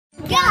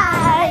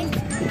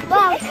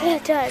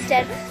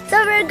So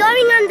we're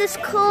going on this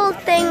cool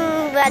thing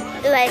that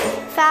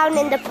found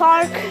in the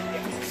park.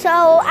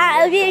 So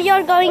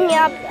you're going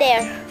up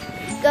there.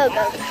 Go.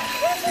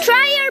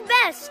 Try your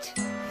best.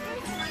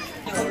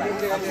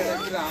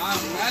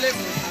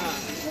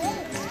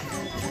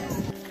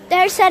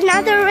 There's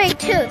another way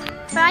too,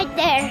 right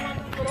there.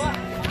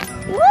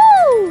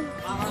 Woo!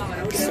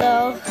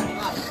 So,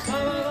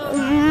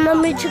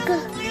 mommy took a...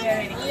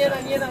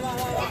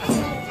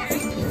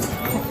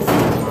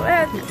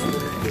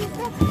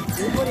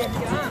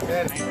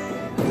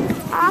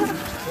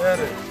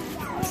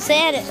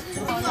 Say it.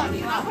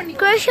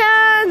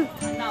 Krishan!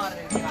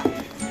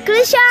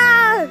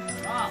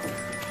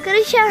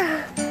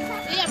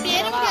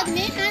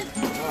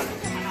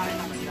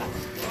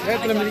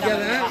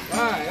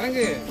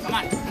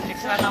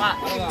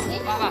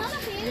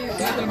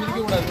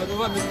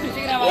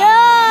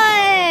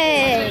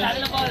 Yay!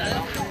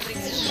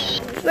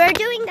 We're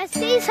doing the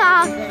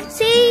seesaw.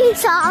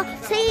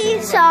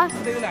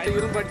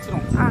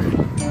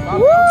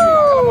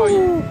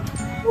 Woo!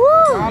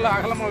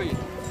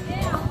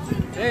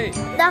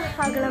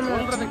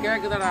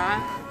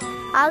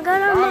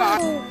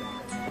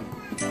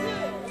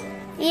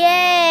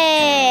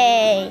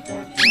 Yay!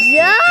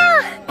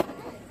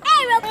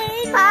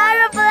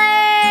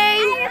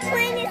 Aeroplane!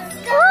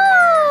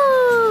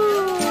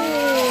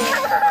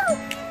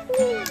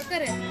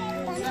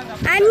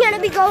 I'm gonna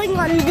be going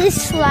on this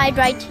slide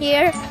right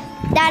here.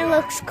 That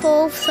looks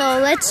cool, so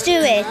let's do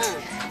it.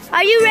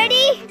 Are you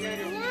ready?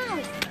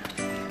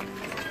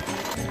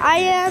 I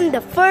am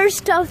the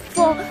first of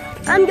four.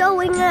 I'm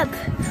going up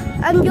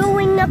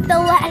the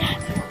ladder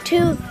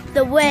to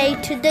the way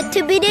to the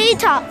tippity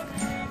top.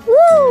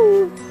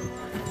 Woo!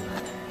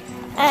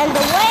 And the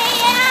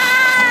way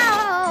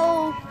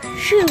out!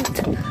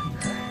 Shoot!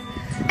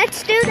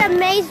 Let's do the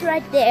maze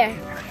right there.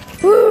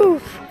 Woo!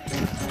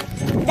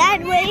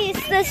 That way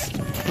is the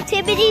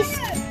tippity.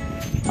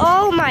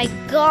 Oh my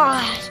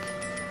God!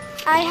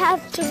 I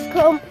have to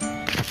go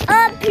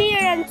up here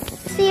and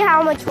see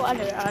how much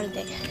water are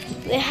there.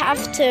 We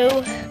have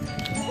to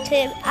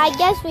I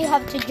guess we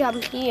have to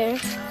jump here.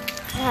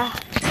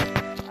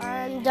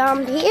 And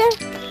jump here.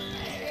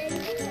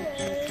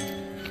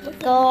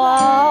 Go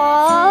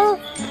all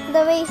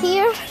the way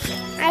here.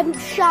 I'm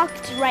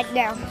shocked right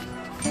now.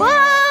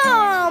 Whoa!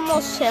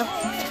 Almost fell.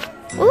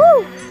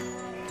 Woo!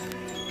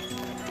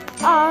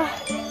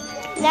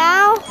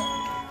 Now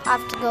I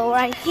have to go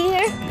right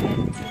here.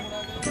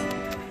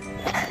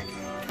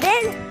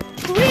 Then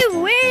we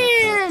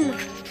win!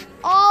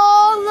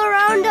 All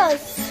around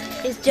us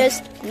is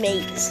just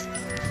maze.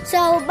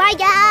 So bye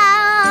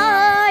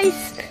guys!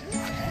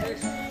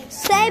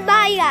 Say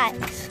bye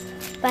guys.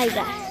 Bye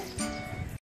guys.